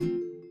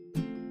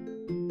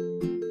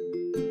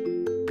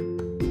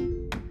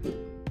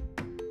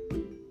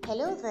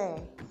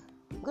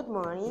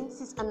morning.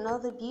 This is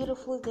another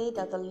beautiful day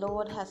that the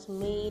Lord has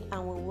made,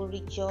 and we will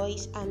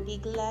rejoice and be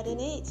glad in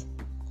it.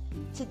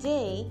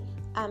 Today,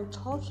 I'm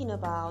talking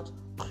about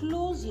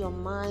close your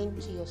mind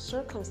to your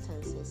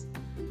circumstances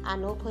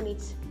and open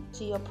it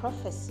to your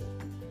prophecy.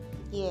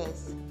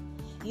 Yes,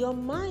 your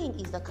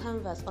mind is the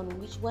canvas on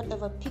which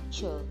whatever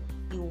picture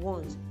you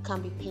want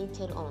can be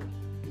painted on.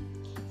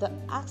 The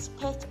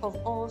aspect of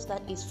us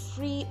that is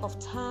free of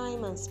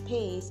time and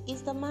space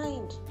is the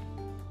mind.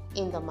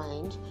 In the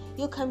mind,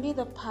 you can be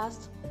the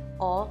past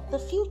or the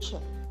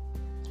future.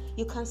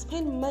 You can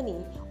spend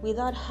money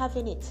without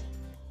having it.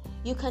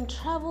 You can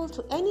travel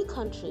to any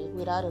country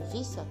without a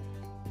visa.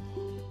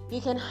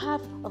 You can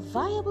have a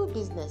viable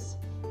business,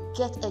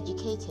 get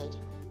educated,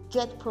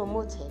 get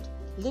promoted,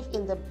 live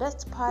in the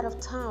best part of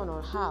town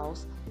or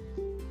house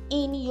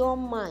in your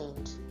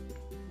mind.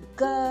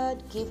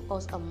 God gave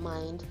us a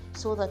mind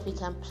so that we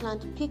can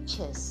plant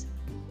pictures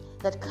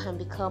that can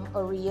become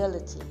a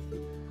reality.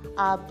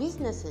 Our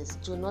businesses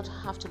do not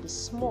have to be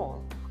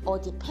small or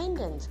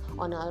dependent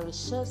on our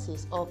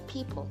resources or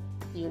people,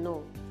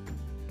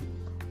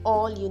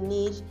 All you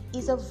need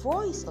is a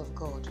voice of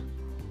God.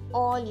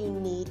 All you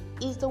need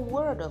is the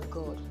word of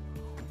God.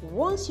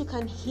 Once you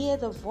can hear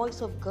the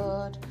voice of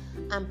God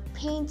and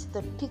paint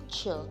the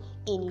picture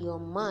in your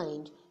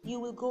mind, you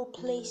will go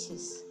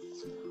places.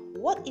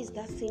 What is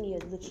that thing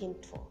you're looking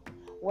for?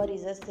 What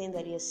is that thing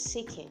that you're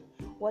seeking?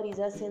 What is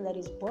that thing that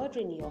is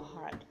bothering your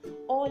heart?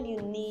 All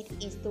you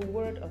need is the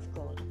word of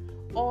God.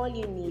 All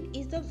you need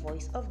is the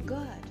voice of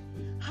God.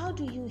 How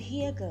do you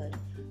hear God?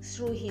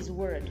 Through His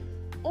word.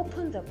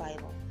 Open the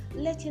Bible.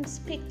 Let Him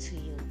speak to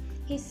you.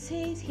 He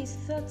says His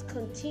thoughts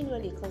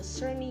continually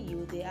concerning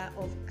you, they are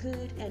of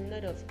good and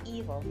not of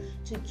evil,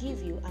 to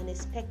give you an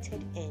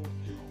expected end.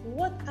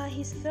 What are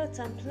His thoughts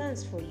and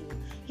plans for you?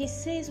 He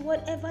says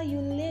whatever you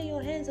lay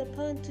your hands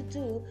upon to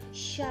do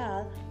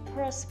shall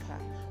prosper.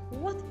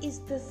 What is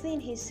the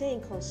thing He's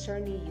saying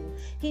concerning you?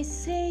 He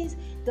says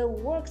the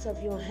works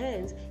of your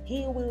hands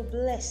He will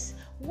bless.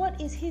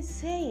 What is He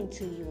saying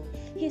to you?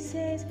 He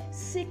says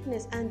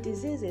sickness and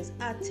diseases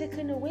are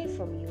taken away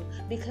from you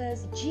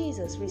because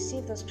Jesus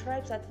received the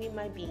stripes that we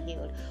might be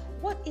healed.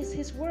 What is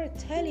His word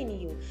telling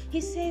you? He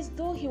says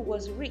though He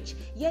was rich,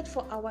 yet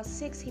for our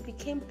sakes He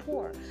became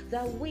poor,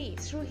 that we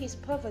through His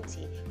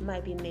poverty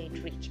might be made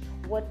rich.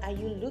 What are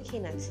you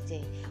looking at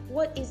today?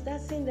 What is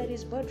that thing that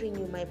is bothering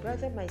you, my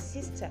brother, my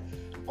sister?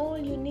 All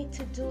you need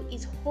to do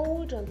is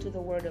hold on to the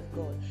word of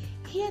God.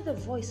 Hear the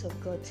voice of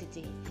God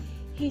today.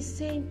 He's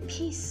saying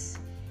peace.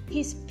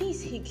 His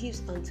peace He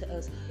gives unto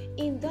us.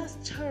 In that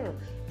storm,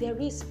 there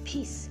is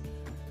peace.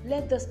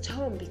 Let the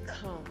storm be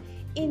calm.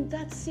 In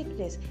that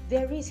sickness,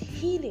 there is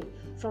healing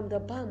from the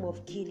balm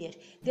of Gilead.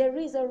 There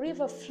is a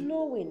river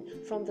flowing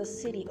from the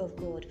city of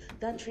God.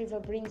 That river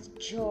brings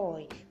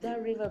joy.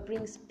 That river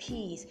brings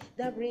peace.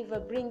 That river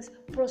brings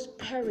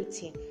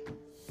prosperity.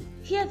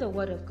 Hear the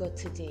word of God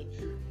today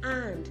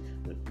and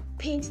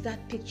paint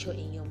that picture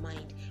in your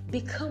mind.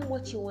 Become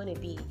what you want to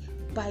be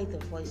by the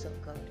voice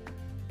of God.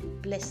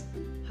 Blessed.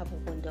 Have a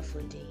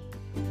wonderful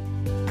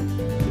day.